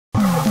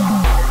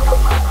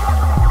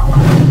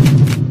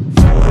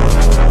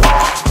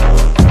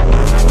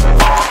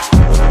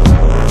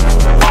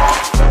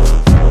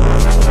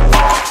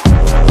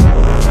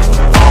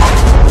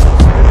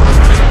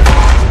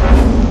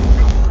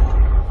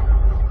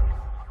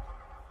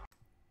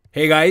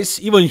Hey guys,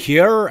 Ivan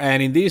here,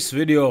 and in this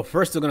video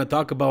first we're gonna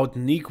talk about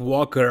Nick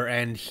Walker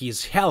and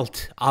his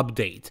health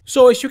update.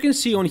 So as you can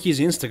see on his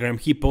Instagram,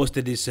 he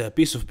posted this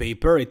piece of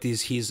paper. It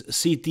is his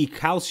CT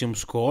calcium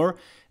score.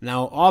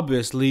 Now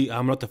obviously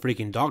I'm not a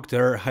freaking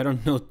doctor, I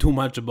don't know too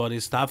much about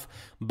this stuff,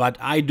 but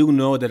I do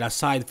know that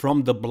aside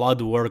from the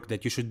blood work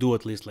that you should do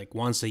at least like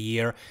once a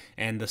year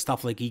and the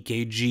stuff like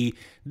EKG,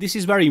 this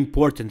is very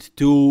important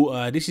too.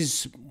 This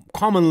is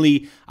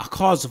commonly a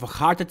cause of a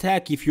heart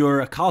attack if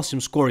your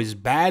calcium score is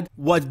bad.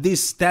 What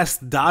this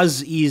test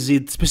does is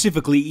it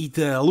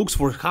looks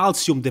for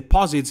calcium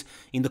deposits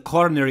in the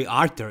coronary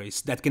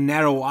arteries that can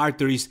narrow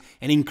arteries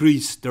and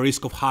increase the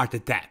risk of heart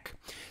attack.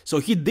 So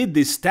he did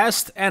this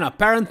test and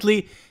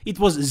apparently it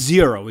was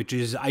 0, which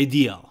is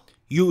ideal.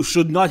 You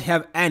should not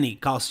have any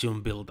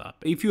calcium buildup.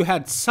 If you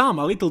had some,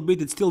 a little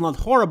bit, it's still not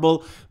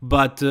horrible,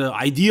 but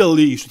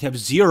ideally you should have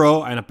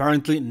 0, and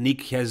apparently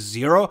Nick has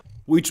 0.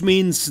 Which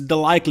means the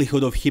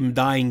likelihood of him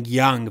dying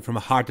young from a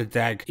heart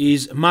attack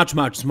is much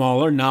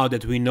smaller now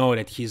that we know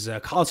that his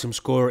calcium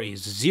score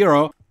is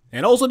 0.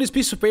 And also this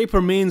piece of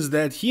paper means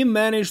that he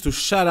managed to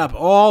shut up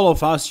all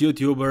of us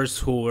YouTubers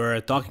who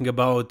were talking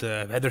about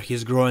whether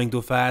he's growing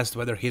too fast,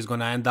 whether he's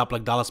gonna end up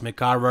like Dallas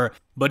McCarver.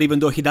 But even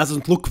though he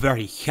doesn't look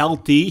very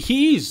healthy,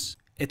 he is.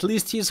 At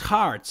least his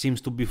heart seems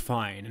to be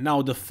fine.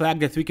 Now the fact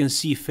that we can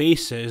see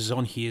faces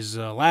on his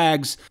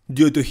legs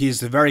due to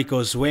his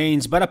varicose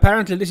veins, but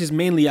apparently this is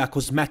mainly a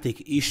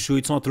cosmetic issue,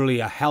 it's not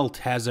really a health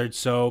hazard,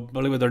 so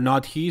believe it or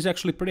not, he's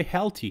actually pretty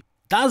healthy.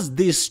 Does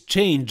this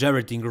change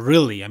everything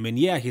really? I mean,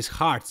 yeah, his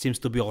heart seems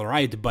to be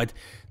alright, but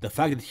the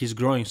fact that he's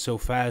growing so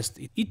fast,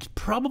 it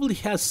probably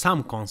has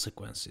some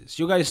consequences.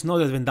 You guys know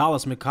that when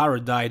Dallas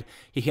McCarver died,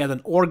 he had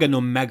an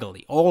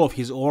organomegaly. All of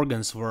his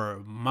organs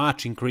were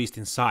much increased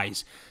in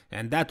size,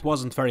 and that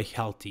wasn't very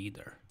healthy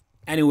either.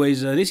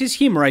 Anyways, this is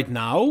him right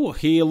now.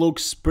 He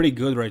looks pretty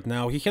good right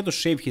now. He had to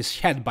shave his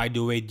head, by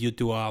the way, due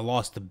to a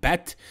lost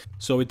bet.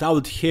 So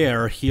without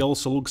hair, he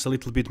also looks a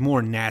little bit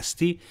more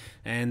nasty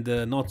and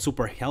not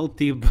super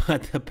healthy,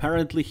 but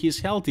apparently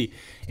he's healthy.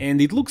 And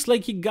it looks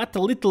like he got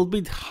a little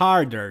bit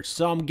harder.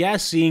 So I'm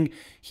guessing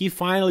he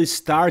finally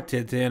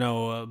started,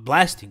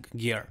 blasting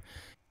gear.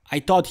 I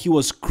thought he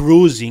was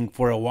cruising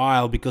for a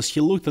while because he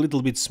looked a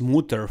little bit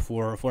smoother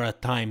for a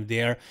time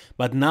there,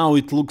 but now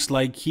it looks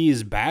like he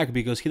is back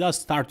because he does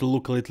start to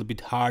look a little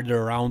bit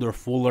harder, rounder,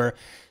 fuller.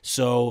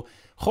 So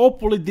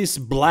hopefully this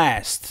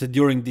blast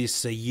during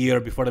this year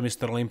before the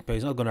Mr. Olympia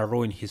is not gonna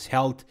ruin his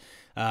health.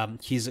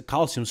 His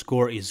calcium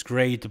score is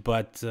great,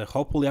 but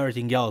hopefully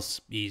everything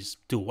else is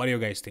too. What do you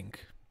guys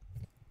think?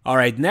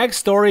 Alright, next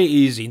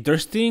story is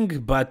interesting,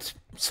 but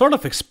sort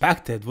of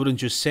expected,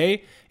 wouldn't you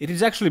say? It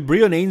is actually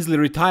Breon Ansley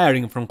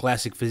retiring from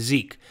Classic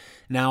Physique.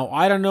 Now,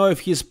 I don't know if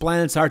his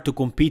plans are to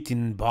compete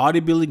in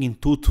bodybuilding in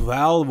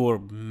 212 or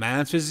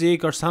man's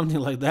physique or something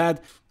like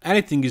that.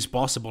 Anything is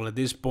possible at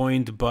this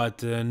point,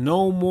 but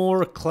no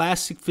more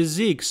Classic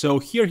Physique. So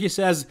here he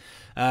says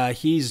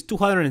he's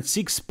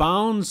 206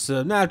 pounds,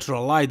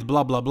 natural, light,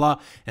 blah blah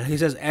blah. And he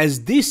says,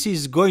 as this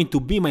is going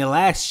to be my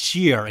last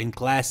year in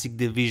Classic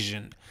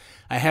Division,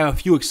 I have a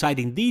few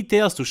exciting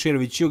details to share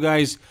with you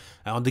guys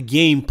on the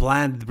game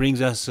plan that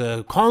brings us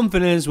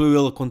confidence we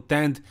will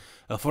contend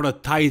for the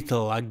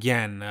title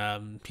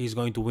again. He's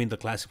going to win the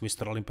Classic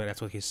Mr. Olympia,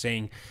 that's what he's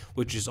saying,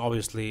 which is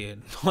obviously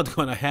not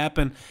gonna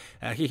happen.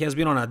 He has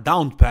been on a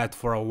down path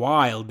for a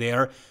while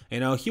there.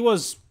 He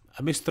was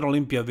a Mr.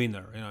 Olympia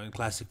winner, in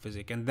Classic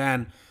Physique, and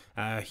then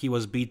he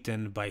was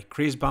beaten by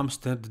Chris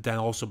Bumstead, then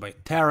also by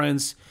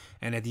Terrence,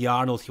 and at the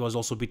Arnold he was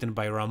also beaten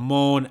by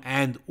Ramon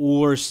and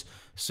Urs.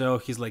 So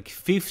he's like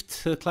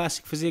 5th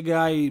Classic Physique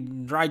guy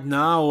right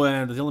now,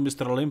 and until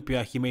Mr.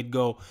 Olympia he may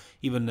go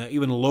even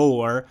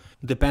lower,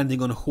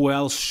 depending on who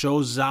else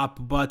shows up.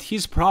 But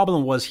his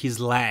problem was his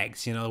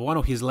legs. One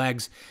of his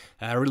legs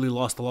really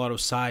lost a lot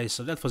of size,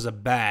 so that was a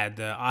bad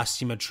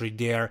asymmetry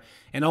there.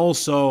 And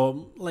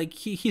also, like,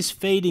 he's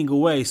fading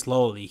away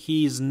slowly.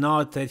 He's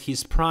not at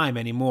his prime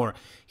anymore.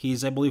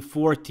 He's, I believe,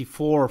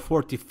 44,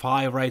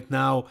 45 right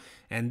now,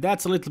 and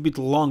that's a little bit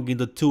long in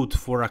the tooth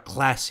for a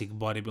classic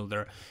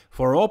bodybuilder.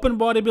 For open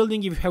bodybuilding,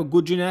 if you have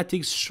good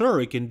genetics, sure,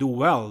 you can do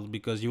well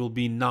because you will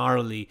be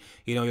gnarly,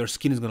 your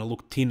skin is gonna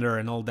look thinner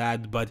and all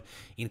that, but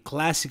in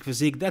Classic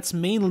Physique, that's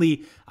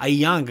mainly a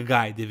young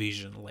guy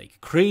division.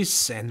 Like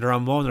Chris and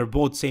Ramon are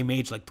both same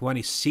age, like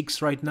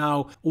 26 right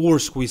now.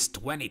 Urs, who is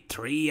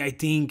 23, I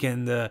think,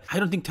 and I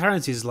don't think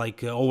Terrence is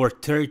like over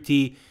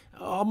 30.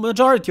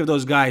 Majority of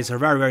those guys are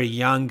very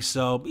young,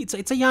 so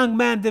it's a young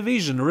man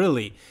division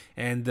really.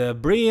 And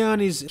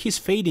Breon he's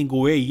fading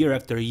away year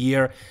after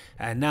year,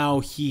 and now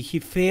he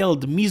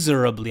failed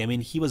miserably. I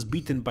mean, he was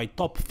beaten by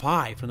top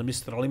 5 from the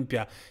Mr.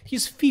 Olympia.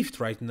 He's 5th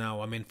right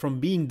now. I mean,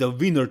 from being the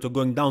winner to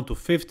going down to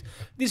 5th,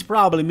 this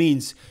probably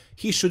means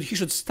he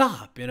should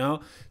stop,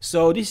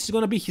 So this is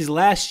gonna be his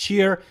last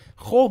year.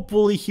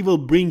 Hopefully he will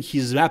bring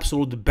his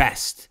absolute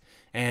best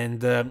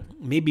and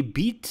maybe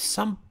beat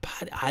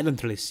somebody. I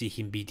don't really see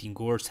him beating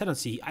Urs.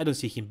 I don't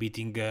see him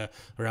beating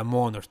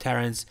Ramon or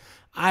Terrence.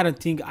 I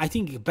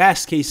think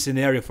best case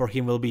scenario for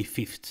him will be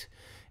 5th.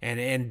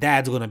 and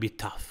that's gonna be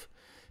tough.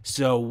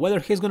 So whether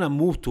he's gonna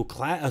move to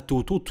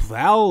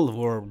 212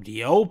 or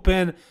the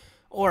open,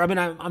 or I mean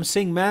I'm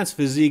saying man's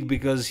physique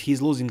because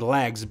he's losing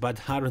legs,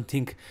 but I don't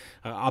think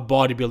a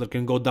bodybuilder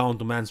can go down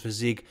to man's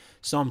physique.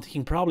 So I'm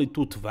thinking probably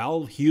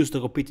 212. He used to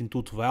compete in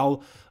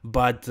 212,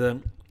 but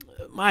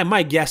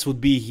my guess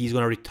would be he's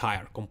gonna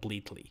retire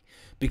completely.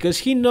 Because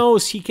he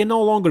knows he can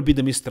no longer be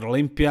the Mr.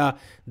 Olympia.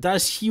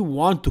 Does he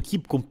want to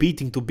keep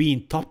competing to be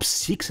in top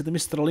 6 at the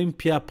Mr.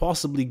 Olympia,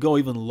 possibly go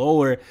even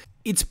lower?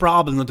 It's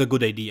probably not a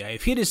good idea.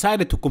 If he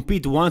decided to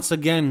compete once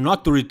again,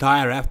 not to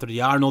retire after the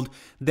Arnold,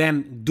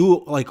 then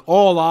do like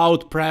all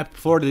out prep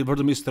for the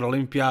Mr.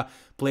 Olympia,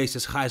 place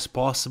as high as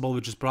possible,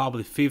 which is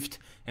probably 5th,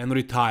 and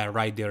retire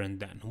right there and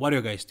then. What do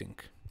you guys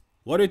think?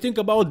 What do you think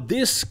about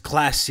this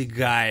classic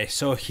guy?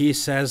 So he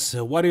says,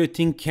 what do you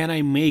think, can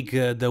I make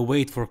the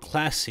weight for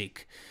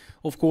classic?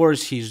 Of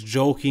course, he's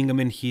joking. I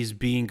mean, he's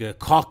being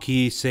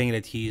cocky, saying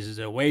that he's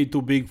way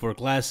too big for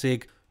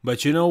classic.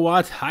 But you know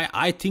what?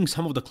 I think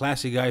some of the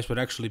classic guys would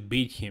actually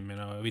beat him, you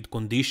know, with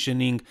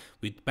conditioning,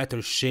 with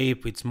better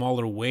shape, with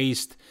smaller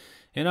waist.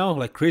 You know,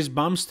 like Chris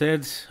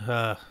Bumstead,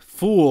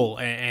 fool,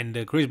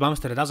 and Chris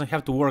Bumstead doesn't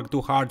have to work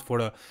too hard for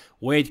the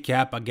weight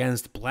cap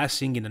against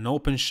Blessing in an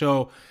open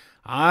show.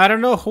 I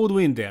don't know who'd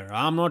win there.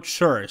 I'm not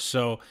sure.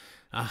 So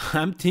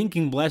I'm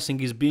thinking Blessing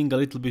is being a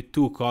little bit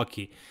too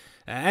cocky.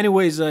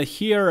 Anyways,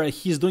 here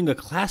he's doing a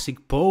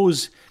classic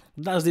pose.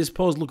 Does this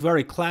pose look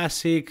very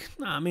classic?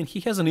 I mean, he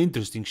has an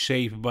interesting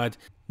shape, but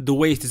the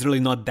waist is really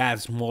not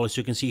that small. As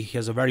you can see, he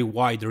has a very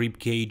wide rib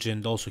cage,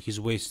 and also his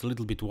waist is a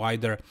little bit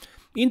wider.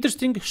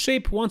 Interesting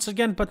shape once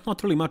again, but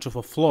not really much of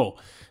a flow.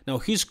 Now,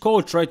 his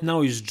coach right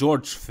now is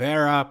George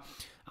Farah.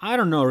 I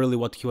don't know really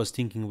what he was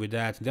thinking with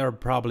that. There are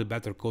probably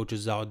better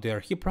coaches out there.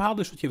 He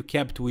probably should have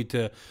kept with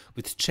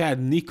Chad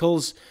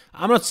Nichols.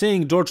 I'm not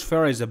saying George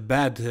Farah is a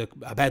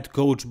bad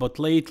coach, but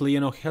lately,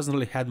 you know, he hasn't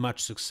really had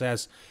much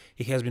success.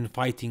 He has been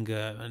fighting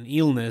an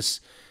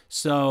illness.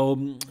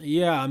 So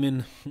yeah, I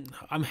mean,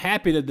 I'm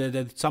happy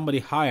that somebody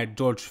hired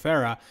George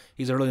Farah.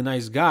 He's a really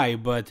nice guy,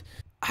 but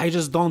I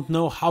just don't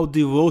know how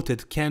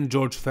devoted can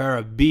George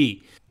Farah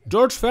be.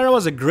 George Farah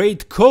was a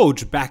great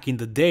coach back in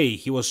the day.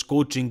 He was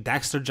coaching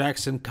Dexter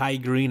Jackson, Kai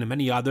Green, and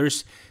many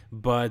others,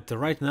 but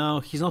right now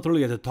he's not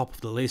really at the top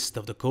of the list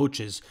of the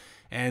coaches.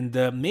 And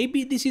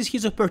maybe this is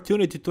his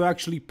opportunity to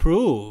actually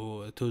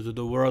prove to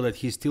the world that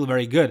he's still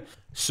very good.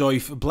 So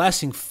if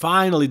Blessing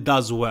finally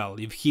does well,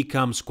 if he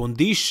comes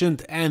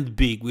conditioned and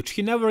big, which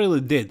he never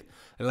really did,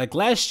 like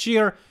last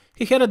year,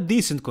 he had a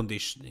decent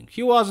conditioning.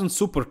 He wasn't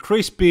super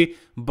crispy,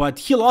 but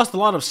he lost a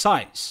lot of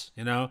size,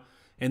 you know.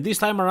 And this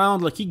time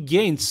around, like, he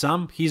gained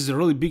some. He's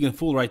really big and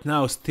full right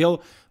now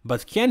still,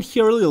 but can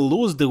he really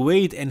lose the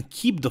weight and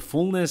keep the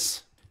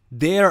fullness?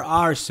 There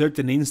are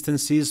certain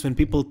instances when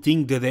people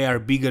think that they are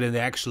bigger than they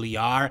actually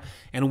are,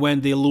 and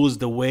when they lose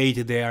the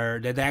weight, they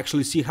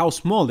actually see how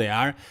small they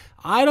are.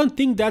 I don't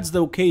think that's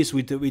the case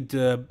with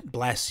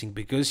Blessing,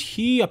 because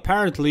he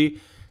apparently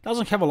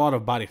doesn't have a lot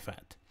of body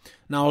fat.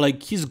 Now,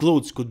 like, his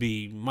glutes could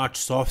be much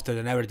softer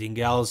than everything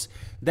else.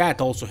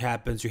 That also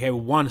happens. You have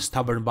one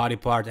stubborn body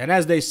part, and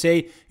as they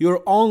say,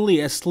 you're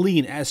only as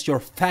lean as your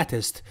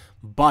fattest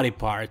body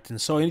part. And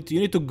so you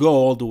need to go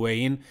all the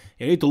way in.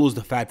 You need to lose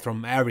the fat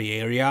from every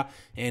area,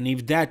 and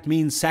if that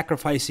means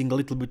sacrificing a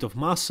little bit of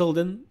muscle,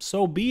 then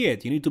so be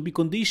it. You need to be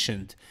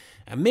conditioned.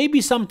 And maybe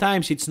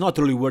sometimes it's not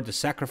really worth the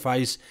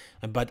sacrifice,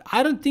 but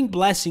I don't think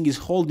Blessing is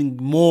holding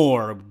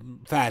more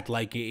fat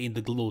like in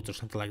the glutes or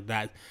something like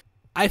that.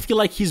 I feel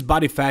like his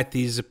body fat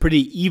is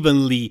pretty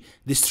evenly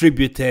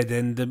distributed,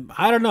 and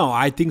I don't know,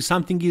 I think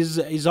something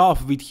is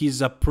off with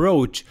his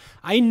approach.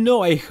 I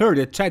heard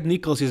that Chad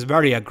Nichols is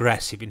very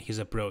aggressive in his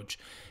approach.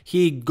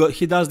 He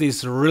does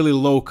these really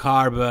low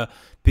carb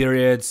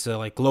periods,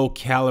 like low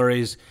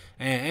calories,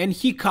 and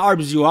he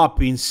carbs you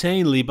up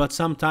insanely, but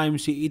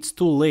sometimes it's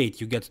too late,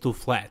 you get too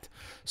flat.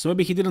 So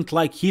maybe he didn't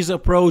like his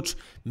approach.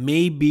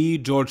 Maybe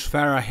George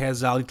Farah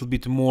has a little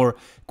bit more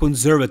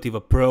conservative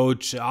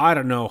approach. I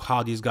don't know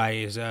how these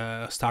guys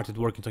started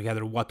working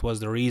together, what was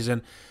the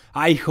reason.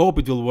 I hope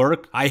it will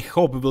work. I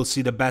hope we will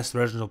see the best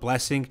version of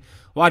Blessing.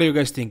 What do you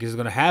guys think? Is it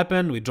going to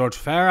happen with George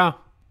Farah?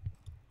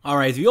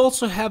 Alright, we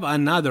also have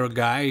another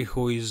guy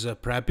who is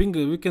prepping.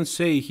 We can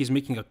say he's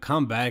making a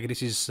comeback.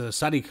 This is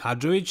Sadik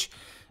Hadzovic.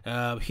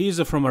 He's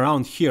from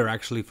around here,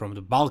 actually, from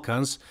the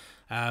Balkans.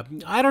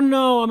 I don't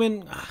know, I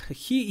mean,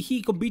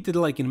 he competed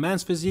like in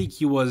men's physique.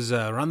 He was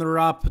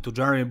runner-up to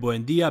Jeremy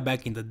Buendia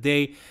back in the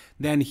day.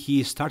 Then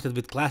he started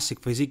with classic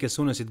physique as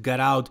soon as it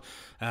got out.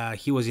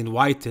 He was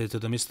invited to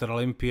the Mr.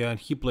 Olympia and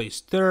he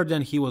placed third,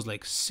 and he was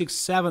like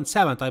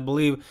 7th, I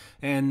believe,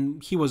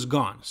 and he was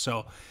gone.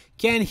 So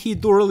can he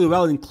do really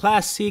well in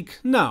classic?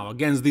 No,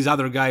 against these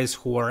other guys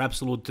who are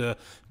absolute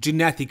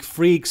genetic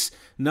freaks,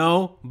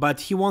 no,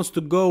 but he wants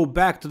to go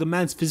back to the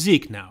men's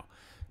physique now.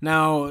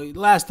 Now,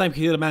 last time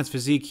he did a man's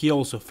physique, he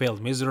also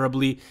failed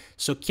miserably,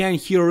 so can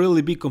he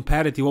really be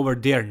competitive over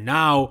there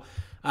now?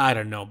 I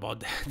don't know about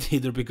that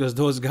either, because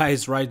those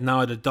guys right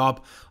now at the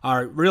top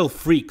are real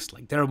freaks.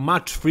 Like, they're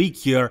much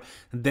freakier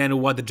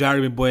than what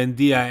Jeremy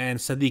Buendia and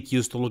Sadik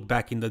used to look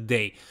back in the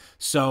day.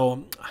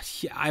 So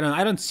I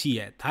don't see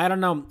it. I don't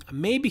know.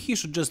 Maybe he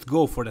should just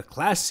go for the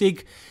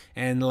classic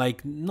and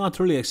like not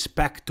really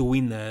expect to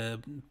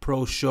win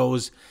pro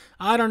shows.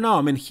 I don't know.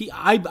 I mean,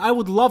 I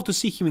would love to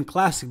see him in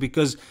classic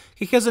because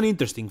he has an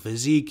interesting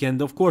physique,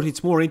 and of course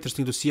it's more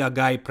interesting to see a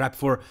guy prep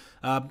for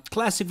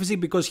classic physique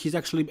because he's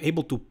actually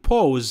able to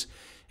pose.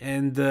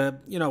 And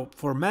you know,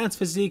 for man's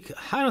physique,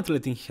 I don't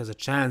really think he has a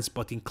chance.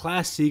 But in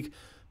classic,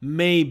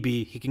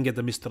 maybe he can get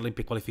the Mr.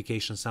 Olympia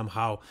qualification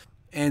somehow.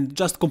 And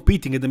just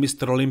competing at the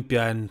Mr.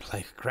 Olympia and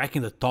like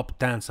cracking the top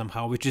 10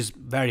 somehow, which is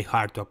very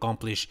hard to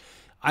accomplish,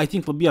 I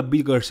think will be a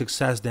bigger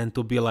success than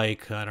to be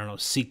like, I don't know,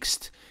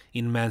 6th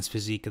in men's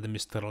physique at the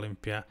Mr.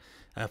 Olympia,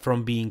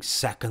 from being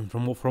second,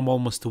 from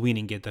almost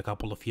winning it a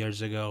couple of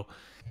years ago.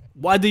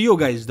 What do you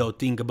guys though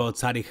think about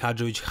Sadik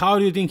Hadzovic? How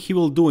do you think he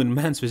will do in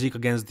men's physique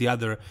against the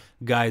other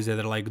guys that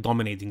are like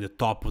dominating the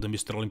top of the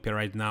Mr. Olympia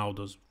right now,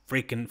 those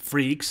freaking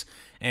freaks?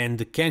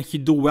 And can he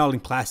do well in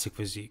classic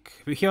physique?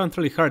 We haven't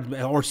really heard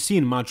or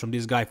seen much from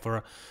this guy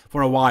for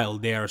a while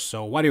there,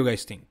 so what do you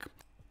guys think?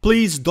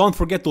 Please don't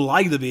forget to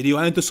like the video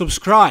and to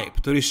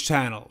subscribe to this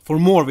channel for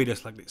more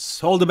videos like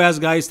this. All the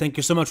best, guys. Thank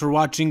you so much for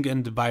watching,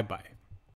 and bye bye.